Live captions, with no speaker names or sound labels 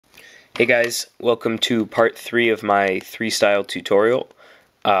Hey guys, welcome to part 3 of my 3-style tutorial.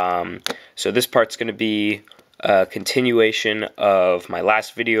 So this part's going to be a continuation of my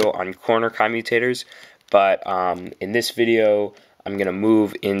last video on corner commutators, but in this video I'm going to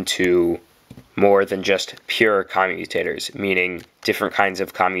move into more than just pure commutators, meaning different kinds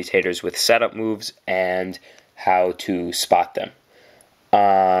of commutators with setup moves and how to spot them.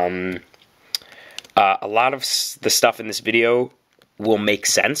 A lot of the stuff in this video will make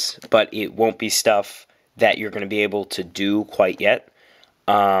sense, but it won't be stuff that you're going to be able to do quite yet.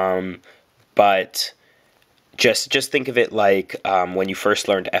 But just think of it like when you first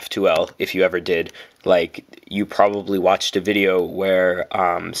learned F2L, if you ever did. Like, you probably watched a video where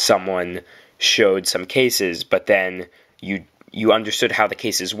someone showed some cases, but then you understood how the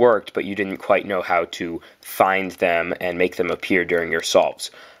cases worked, but you didn't quite know how to find them and make them appear during your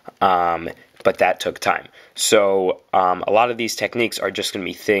solves. But that took time. So a lot of these techniques are just going to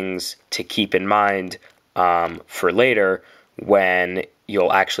be things to keep in mind for later when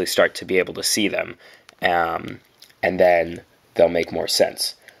you'll actually start to be able to see them, and then they'll make more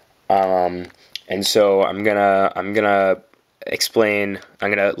sense. And so I'm gonna explain.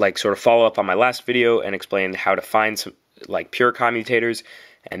 I'm gonna sort of follow up on my last video and explain how to find some pure commutators,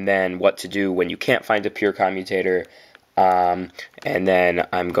 and then what to do when you can't find a pure commutator. And then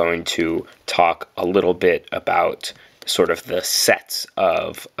I'm going to talk a little bit about sort of the sets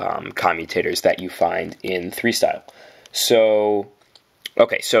of commutators that you find in 3-style. So,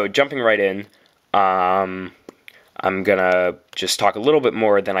 okay, so jumping right in, I'm gonna just talk a little bit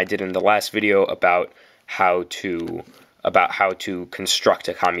more than I did in the last video about how to construct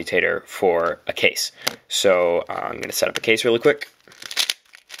a commutator for a case. So I'm gonna set up a case really quick.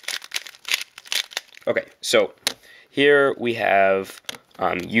 Okay, so here we have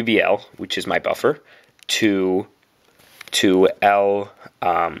UBL, which is my buffer, to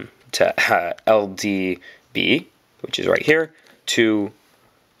LDB, which is right here, to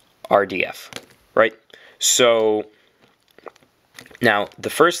RDF, right? So now the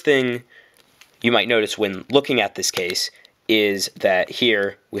first thing you might notice when looking at this case is that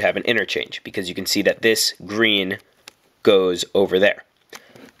here we have an interchange, because you can see that this green goes over there.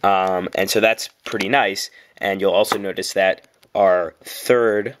 And so that's pretty nice. And you'll also notice that our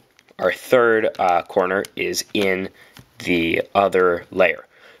third corner is in the other layer.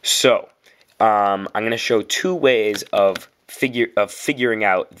 So I'm going to show two ways of figuring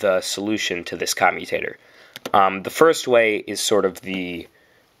out the solution to this commutator. The first way is sort of the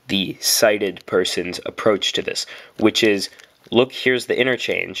sighted person's approach to this, which is, look, here's the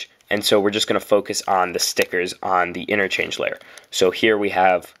interchange, and so we're just going to focus on the stickers on the interchange layer. So here we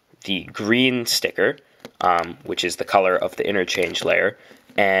have the green sticker, which is the color of the interchange layer,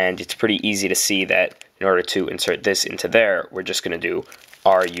 and it's pretty easy to see that in order to insert this into there, we're just going to do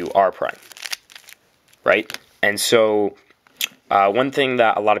RUR prime, right? And so one thing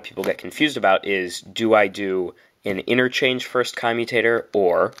that a lot of people get confused about is, do I do an interchange first commutator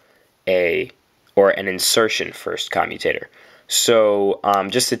or an insertion first commutator? So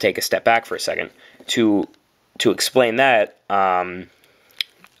just to take a step back for a second, to explain that, what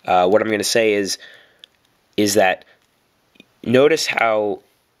I'm going to say is that notice how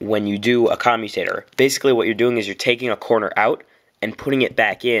when you do a commutator, basically what you're doing is you're taking a corner out and putting it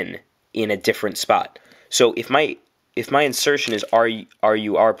back in a different spot. So if my insertion is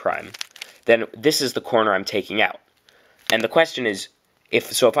RUR prime, then this is the corner I'm taking out. And the question is,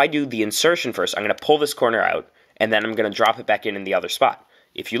 if I do the insertion first, I'm going to pull this corner out, and then I'm going to drop it back in the other spot.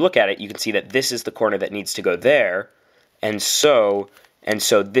 If you look at it, you can see that this is the corner that needs to go there, and so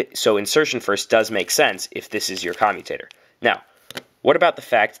insertion first does make sense if this is your commutator. Now, what about the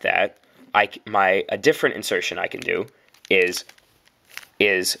fact that a different insertion I can do is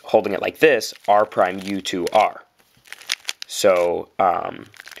holding it like this, R prime U to R. So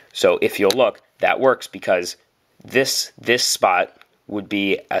if you'll look, that works because this spot would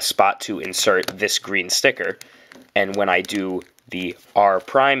be a spot to insert this green sticker, and when I do the R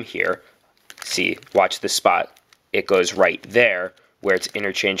prime here, see, watch this spot, it goes right there where it's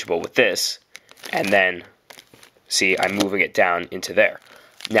interchangeable with this, and then see, I'm moving it down into there.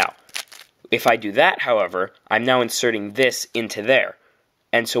 Now, if I do that, however, I'm now inserting this into there,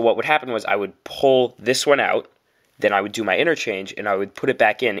 and so what would happen was I would pull this one out, then I would do my interchange, and I would put it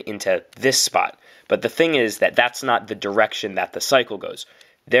back into this spot. But the thing is that that's not the direction that the cycle goes.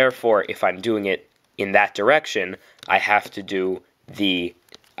 Therefore, if I'm doing it in that direction, I have to do the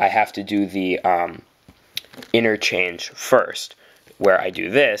interchange first, where I do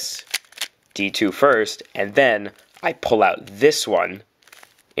this, D2 first, and then I pull out this one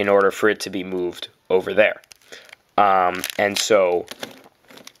in order for it to be moved over there. And so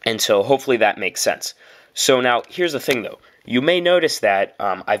And so hopefully that makes sense. So now here's the thing though. You may notice that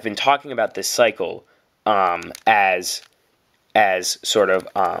I've been talking about this cycle as sort of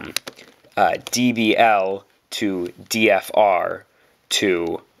dBl to dFr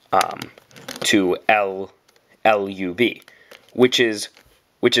to LUB, which is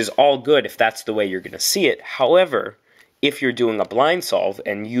all good if that's the way you're going to see it. However, if you're doing a blind solve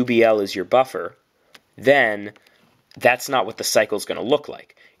and UBL is your buffer, then that's not what the cycle is going to look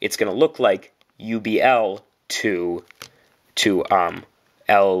like. It's going to look like UBL to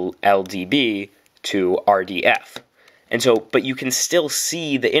LDB to RDF. And so, but you can still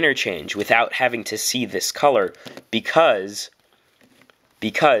see the interchange without having to see this color because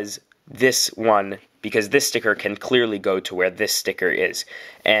this sticker can clearly go to where this sticker is.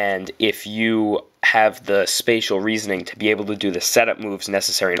 And if you have the spatial reasoning to be able to do the setup moves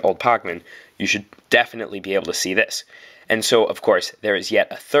necessary in Old Pacman, you should definitely be able to see this. And so, of course, there is yet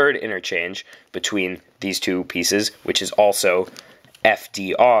a third interchange between these two pieces, which is also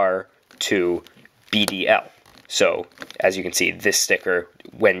FDR to BDL. So, as you can see, this sticker,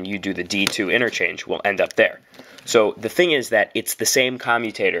 when you do the D2 interchange, will end up there. So the thing is that it's the same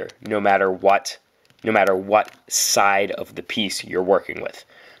commutator no matter what side of the piece you're working with.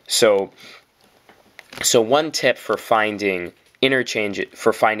 So one tip for finding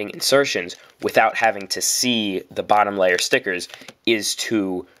insertions without having to see the bottom layer stickers is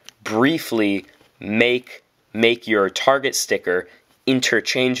to briefly make your target sticker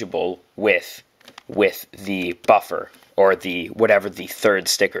interchangeable with the buffer or whatever the third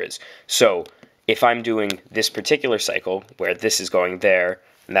sticker is. So if I'm doing this particular cycle where this is going there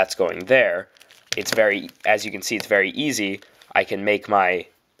and that's going there, as you can see, it's very easy. I can make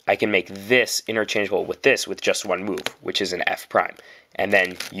this interchangeable with this with just one move, which is an F prime. And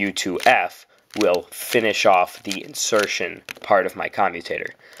then U2F will finish off the insertion part of my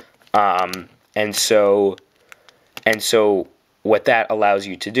commutator. And so what that allows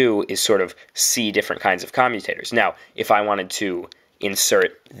you to do is sort of see different kinds of commutators. Now, if I wanted to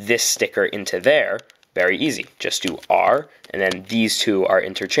insert this sticker into there, very easy. Just do R, and then these two are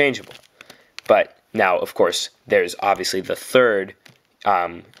interchangeable. But now, of course, there's obviously the third,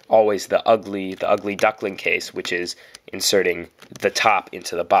 always the ugly duckling case, which is inserting the top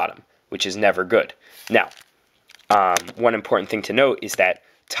into the bottom, which is never good. Now, one important thing to note is that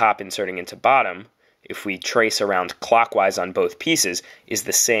top inserting into bottom, if we trace around clockwise on both pieces, is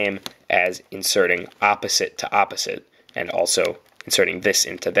the same as inserting opposite to opposite, and also inserting this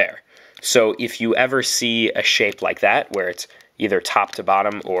into there. So if you ever see a shape like that, where it's either top to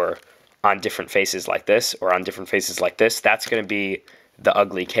bottom or on different faces like this, or on different faces like this, that's going to be the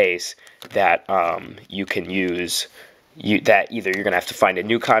ugly case that you can use, that either you're going to have to find a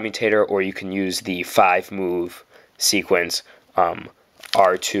new commutator, or you can use the 5-move sequence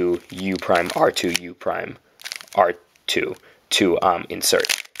R2, U prime, R2, U prime, R2 to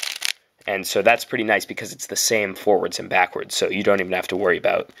insert. And so that's pretty nice because it's the same forwards and backwards, so you don't even have to worry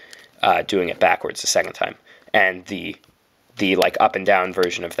about doing it backwards the second time. And the like up and down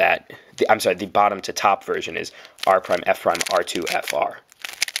version of that, the bottom to top version is R prime, F prime, R2, FR.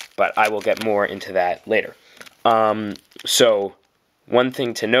 But I will get more into that later. So one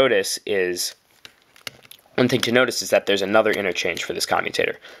thing to notice is that there's another interchange for this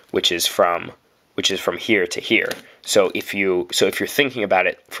commutator, which is from here to here. So if you're thinking about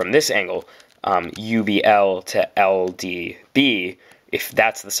it from this angle, UBL to LDB, if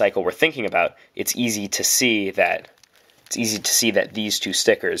that's the cycle we're thinking about, it's easy to see that these two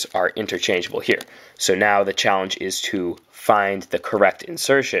stickers are interchangeable here. So now the challenge is to find the correct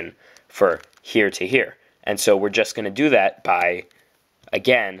insertion for here to here. And so we're just going to do that by,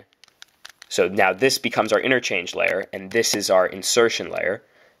 again, so now this becomes our interchange layer, and this is our insertion layer.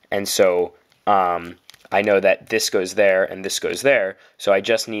 And so I know that this goes there and this goes there, so I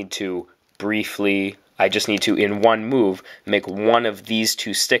just need to in one move, make one of these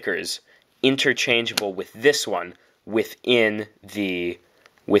two stickers interchangeable with this one within the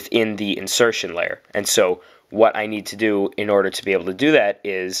insertion layer. And so what I need to do in order to be able to do that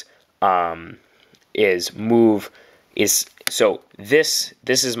is so this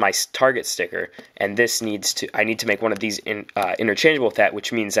is my target sticker, and I need to make one of these interchangeable with that,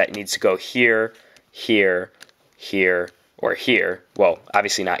 which means that it needs to go here, here, here, or here. Well,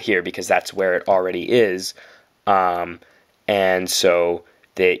 obviously not here because that's where it already is. And so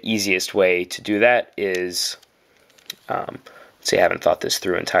the easiest way to do that is, let's see, I haven't thought this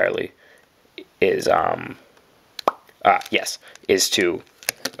through entirely, is to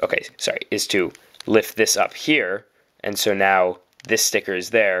lift this up here. And so now this sticker is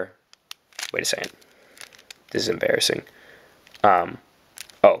there. Wait a second. This is embarrassing.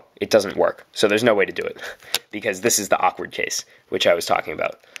 oh, it doesn't work. So there's no way to do it because this is the awkward case, which I was talking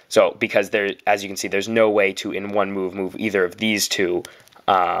about. So because there, as you can see, there's no way to in one move either of these two,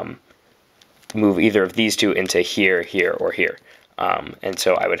 into here, here, or here. And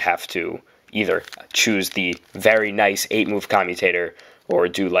so I would have to either choose the very nice 8-move commutator or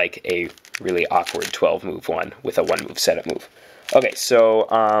do like a really awkward 12-move one with a 1-move setup move. Okay, so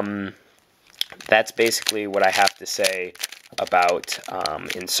that's basically what I have to say about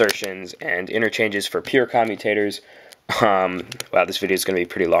insertions and interchanges for pure commutators. Wow, this video is going to be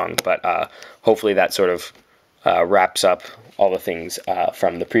pretty long, but hopefully that sort of wraps up all the things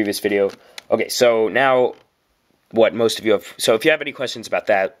from the previous video. Okay, so now what most of you have. So if you have any questions about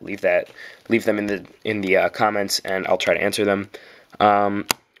that, leave them in the comments, and I'll try to answer them.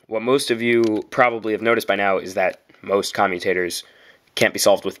 What most of you probably have noticed by now is that most commutators can't be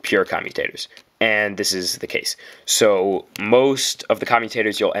solved with pure commutators, and this is the case. So most of the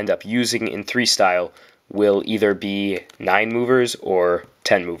commutators you'll end up using in 3-style will either be 9-movers or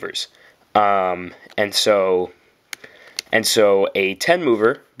 10-movers. And so a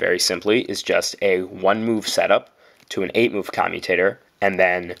 10-mover, very simply, is just a 1-move setup to an 8-move commutator, and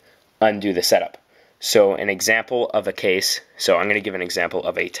then undo the setup. So an example of a case, so I'm going to give an example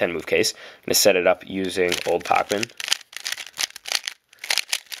of a 10-move case. I'm going to set it up using Old Pacman.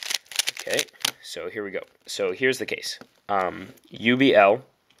 Okay, so here we go. So here's the case. UBL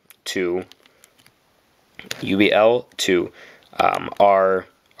to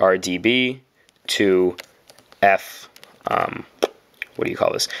RDB to F, what do you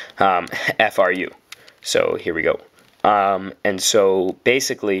call this? FRU. So here we go. And so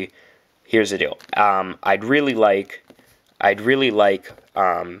basically, here's the deal. I'd really like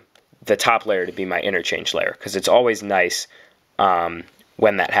the top layer to be my interchange layer, because it's always nice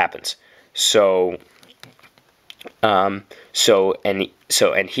when that happens.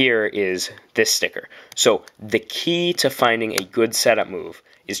 And here is this sticker. So the key to finding a good setup move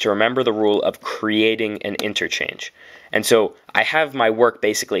is to remember the rule of creating an interchange. And so I have my work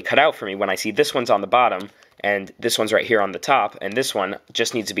basically cut out for me when I see this one's on the bottom and this one's right here on the top, and this one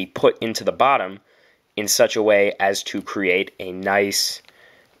just needs to be put into the bottom in such a way as to create a nice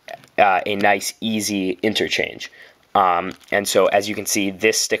easy interchange. And so as you can see,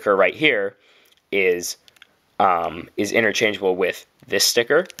 this sticker right here is interchangeable with this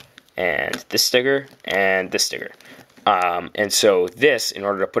sticker and this sticker and this sticker. And so this, in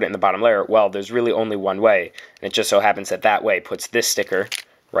order to put it in the bottom layer, well, there's really only one way, and it just so happens that that way puts this sticker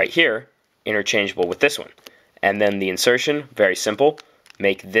right here interchangeable with this one. And then the insertion, very simple,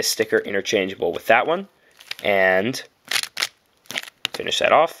 make this sticker interchangeable with that one, and finish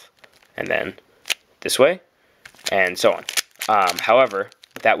that off, and then this way, and so on. However,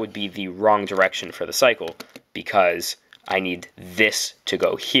 that would be the wrong direction for the cycle, because I need this to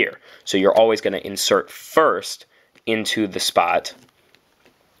go here. So you're always going to insert first into the spot.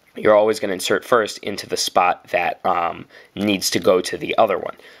 You're always going to insert first into the spot that needs to go to the other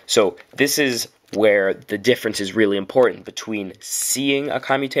one. So this is where the difference is really important between seeing a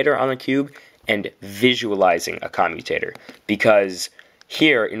commutator on a cube and visualizing a commutator. Because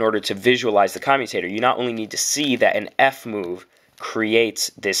here, in order to visualize the commutator, you not only need to see that an F move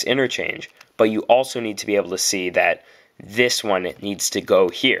creates this interchange, but you also need to be able to see that this one needs to go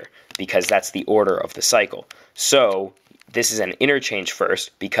here, because that's the order of the cycle. So this is an interchange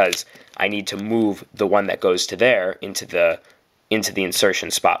first, because I need to move the one that goes to there into the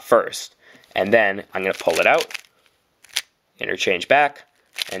insertion spot first. And then I'm going to pull it out, interchange back,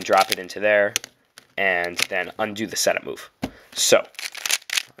 and drop it into there, and then undo the setup move. So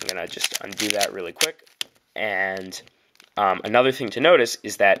I'm going to just undo that really quick. And another thing to notice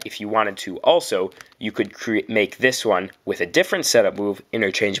is that if you wanted to also, you could make this one with a different setup move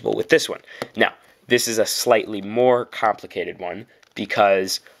interchangeable with this one. Now, this is a slightly more complicated one,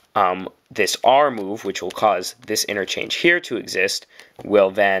 because this R move, which will cause this interchange here to exist, will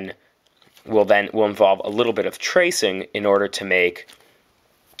involve a little bit of tracing in order to make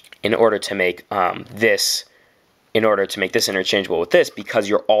this interchangeable with this, because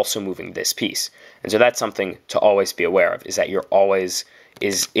you're also moving this piece. And so that's something to always be aware of, is that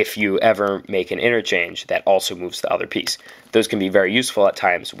if you ever make an interchange, that also moves the other piece. Those can be very useful at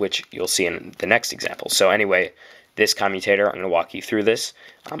times, which you'll see in the next example. So anyway, this commutator, I'm going to walk you through this.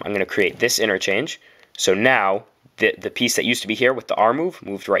 I'm going to create this interchange. So now the piece that used to be here with the R move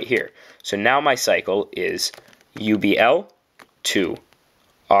moved right here. So now my cycle is UBL to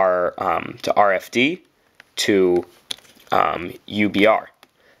RFD to UBR.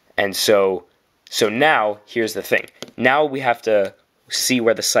 And so now here's the thing. Now we have to see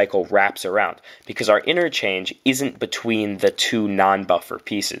where the cycle wraps around, because our interchange isn't between the two non-buffer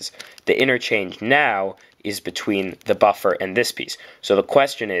pieces. The interchange now is between the buffer and this piece. So the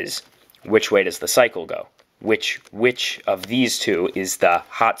question is, which way does the cycle go? Which of these two is the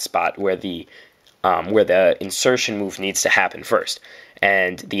hot spot where the insertion move needs to happen first?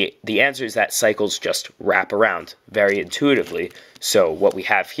 And the answer is that cycles just wrap around very intuitively. So what we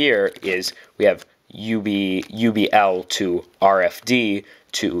have here is we have UBL to RFD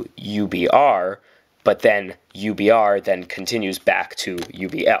to UBR, but then UBR then continues back to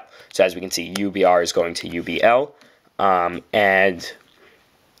UBL. So as we can see, UBR is going to UBL, and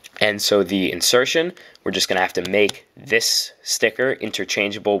so the insertion, we're just going to have to make this sticker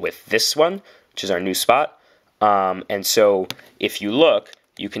interchangeable with this one, which is our new spot. And so if you look,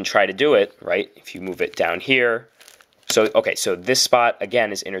 you can try to do it, right? If you move it down here. So, okay, so this spot,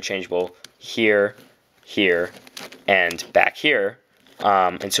 again, is interchangeable here, here, and back here.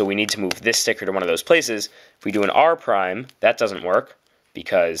 And so we need to move this sticker to one of those places. If we do an R prime, that doesn't work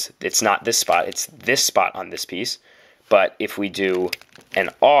because it's not this spot, it's this spot on this piece. But if we do an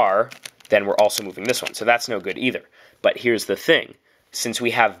R, then we're also moving this one. So that's no good either. But here's the thing. Since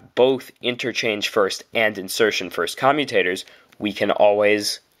we have both interchange first and insertion first commutators, we can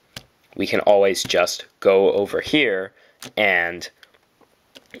always just go over here, and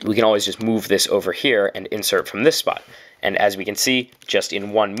we can always just move this over here and insert from this spot. And as we can see, just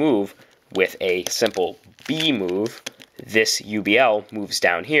in one move, with a simple B move, this UBL moves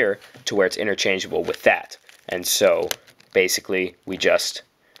down here to where it's interchangeable with that. And so basically we just,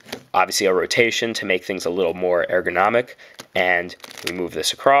 obviously a rotation to make things a little more ergonomic, and we move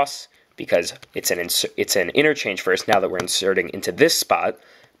this across because it's an interchange first. Now that we're inserting into this spot,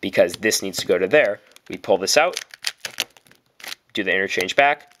 because this needs to go to there, we pull this out, do the interchange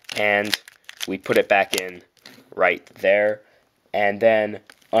back, and we put it back in right there, and then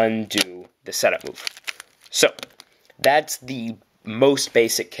undo the setup move. So that's the most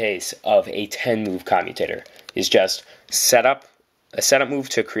basic case of a 10-move commutator, is just a setup move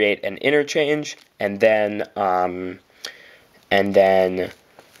to create an interchange, and then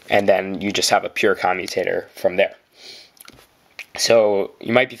you just have a pure commutator from there. So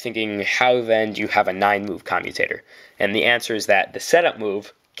you might be thinking, how then do you have a 9-move commutator? And the answer is that the setup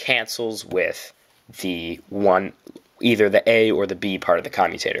move cancels with the one, either the A or the B part of the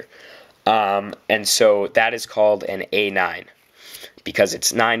commutator. And so that is called an A9, because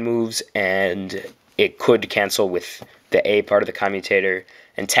it's 9 moves and it could cancel with the A part of the commutator,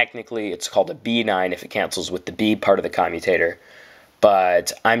 and technically it's called a B9 if it cancels with the B part of the commutator,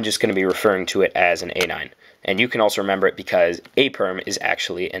 but I'm just going to be referring to it as an A9. And you can also remember it because A perm is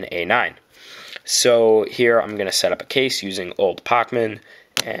actually an A9. So here I'm going to set up a case using old Pacman,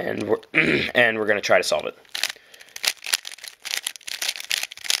 and we're going to try to solve it.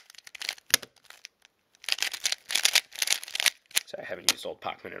 So I haven't used old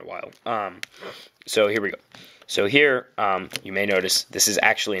Pacman in a while. So here we go. So here you may notice this is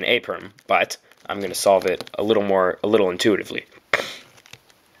actually an A perm, but I'm going to solve it a little intuitively.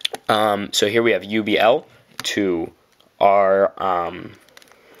 So here we have UBL to RBU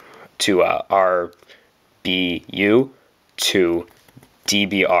to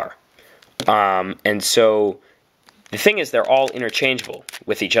DBR. And so the thing is, they're all interchangeable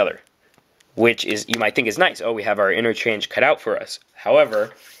with each other, which is, you might think is nice. Oh, we have our interchange cut out for us.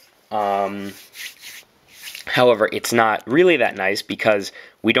 However, it's not really that nice because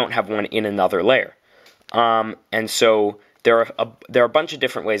we don't have one in another layer. And so there are a bunch of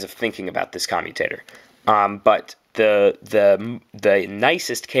different ways of thinking about this commutator. But the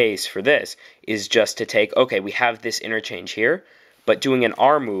nicest case for this is just to take, okay, we have this interchange here, but doing an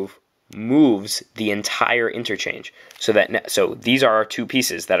R move moves the entire interchange. So these are our two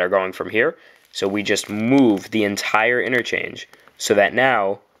pieces that are going from here. So we just move the entire interchange so that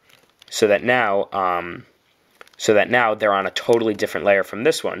now they're on a totally different layer from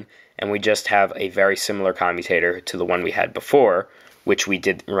this one, and we just have a very similar commutator to the one we had before, which we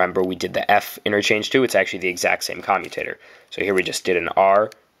did, remember, we did the F interchange to. It's actually the exact same commutator. So here we just did an R,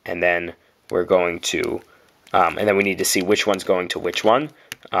 and then we're going to, and then we need to see which one's going to which one.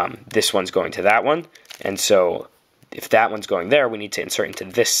 This one's going to that one, and so if that one's going there, we need to insert into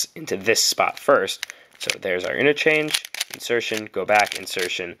this spot first. So there's our interchange, insertion, go back,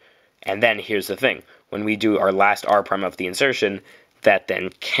 insertion, and then here's the thing. When we do our last R prime of the insertion, that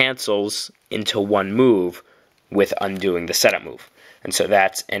then cancels into one move with undoing the setup move. And so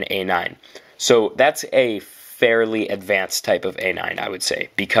that's an A9. So that's a fairly advanced type of A9, I would say,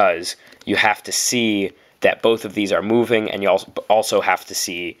 because you have to see that both of these are moving, and you also have to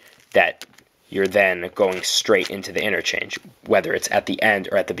see that you're then going straight into the interchange, whether it's at the end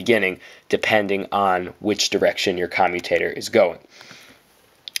or at the beginning, depending on which direction your commutator is going.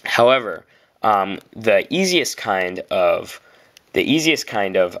 However, the easiest kind of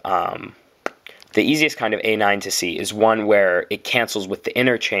A9 to see is one where it cancels with the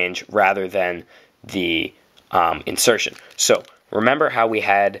interchange rather than the insertion. So remember how we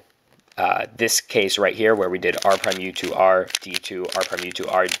had this case right here where we did r prime u2 r d2 r prime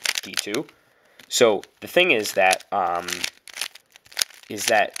u2 r d2. So the thing is that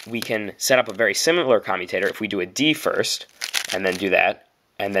we can set up a very similar commutator if we do a d first, and then do that,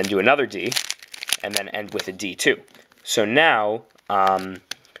 and then do another d, and then end with a d2. So now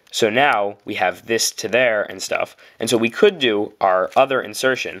we have this to there and stuff, and so we could do our other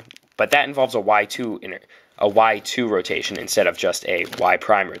insertion, but that involves a y2 rotation instead of just a y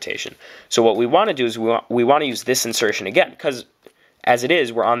prime rotation. So what we want to do is we want to use this insertion again, because as it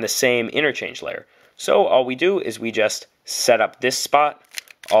is, we're on the same interchange layer. So all we do is we just set up this spot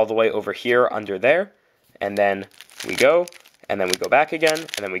all the way over here under there, and then we go, and then we go back again,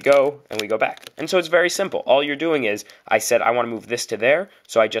 and then we go, and we go back. And so it's very simple. All you're doing is, I said I want to move this to there,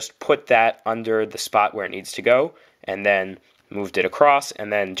 so I just put that under the spot where it needs to go, and then moved it across,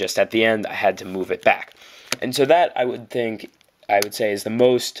 and then just at the end I had to move it back. And so that I would say is the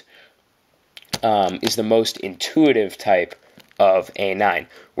most intuitive type of A9,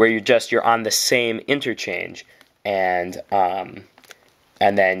 where you're on the same interchange, and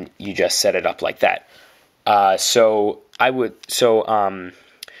then you just set it up like that.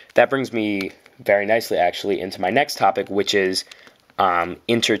 That brings me very nicely actually into my next topic, which is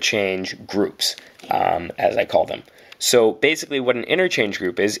interchange groups, as I call them. So basically what an interchange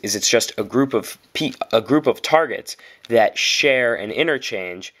group is it's just a group of targets that share an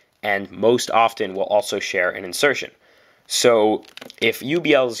interchange and most often will also share an insertion. So if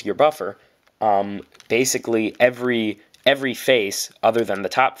UBL is your buffer, basically every face other than the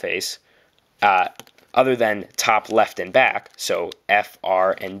top face, other than top, left, and back, so F,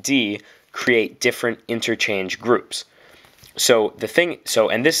 R, and D, create different interchange groups. So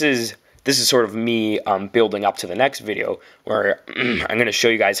and this is sort of me building up to the next video where I'm going to show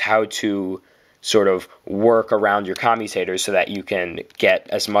you guys how to sort of work around your commutators so that you can get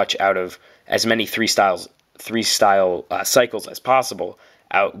as much out of as many three style cycles as possible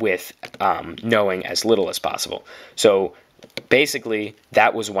out with knowing as little as possible. So basically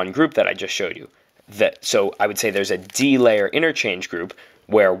that was one group that I just showed you. So I would say there's a D layer interchange group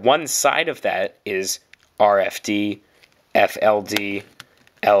where one side of that is RFD, FLD,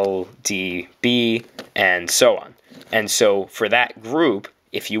 LDB, and so on. And so for that group,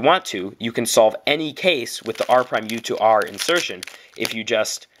 if you want to, you can solve any case with the r prime u to r insertion if you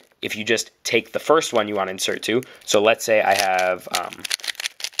just take the first one you want to insert to. So let's say I have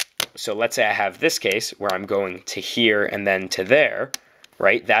this case where I'm going to here and then to there,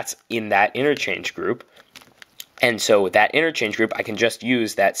 right? That's in that interchange group. And so that interchange group, I can just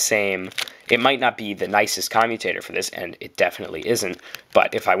use that same, it might not be the nicest commutator for this, and it definitely isn't,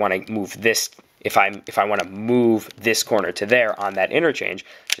 but if I want to move this, if I want to move this corner to there on that interchange,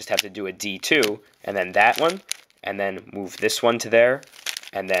 just have to do a D2, and then that one, and then move this one to there,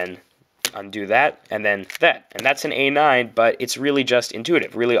 and then undo that, and then that. And that's an A9, but it's really just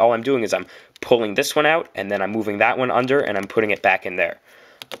intuitive. Really all I'm doing is I'm pulling this one out, and then I'm moving that one under, and I'm putting it back in there.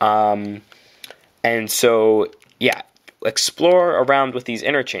 And so, yeah, explore around with these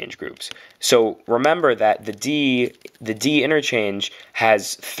interchange groups. So remember that the D interchange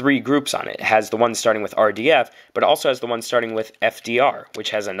has three groups on it. It has the one starting with RDF, but it also has the one starting with FDR, which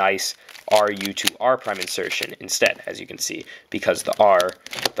has a nice RU to R prime insertion instead, as you can see, because the R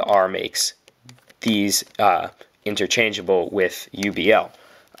makes these interchangeable with UBL.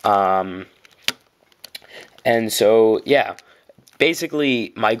 And so, yeah,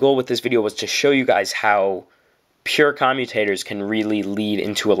 basically my goal with this video was to show you guys how pure commutators can really lead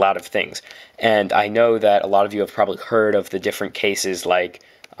into a lot of things. And I know that a lot of you have probably heard of the different cases like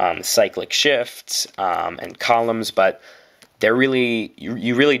cyclic shifts and columns, but they're really,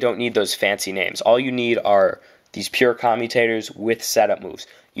 you really don't need those fancy names. All you need are these pure commutators with setup moves.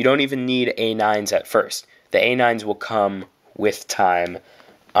 You don't even need A9s at first. The A9s will come with time.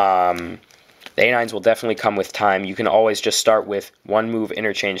 The A9s will definitely come with time. You can always just start with one move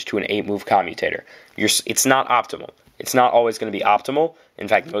interchange to an 8-move commutator. It's not optimal. It's not always going to be optimal. In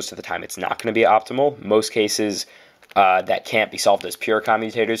fact, most of the time it's not going to be optimal. Most cases that can't be solved as pure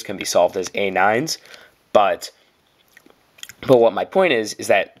commutators can be solved as A9s. But what my point is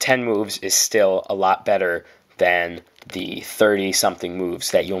that 10 moves is still a lot better than the 30-something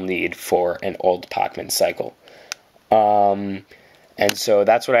moves that you'll need for an old Pachman cycle. And so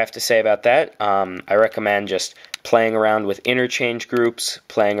that's what I have to say about that. I recommend just playing around with interchange groups,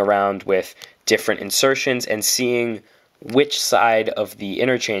 playing around with different insertions, and seeing which side of the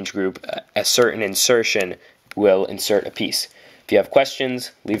interchange group a certain insertion will insert a piece. If you have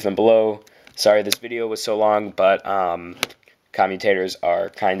questions, leave them below. Sorry this video was so long, but commutators are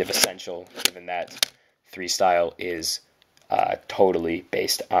kind of essential given that 3-style is totally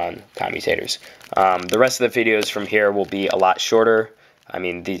based on commutators. The rest of the videos from here will be a lot shorter. I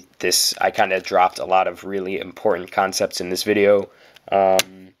mean, I kind of dropped a lot of really important concepts in this video.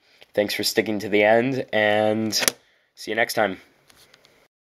 Thanks for sticking to the end, and see you next time.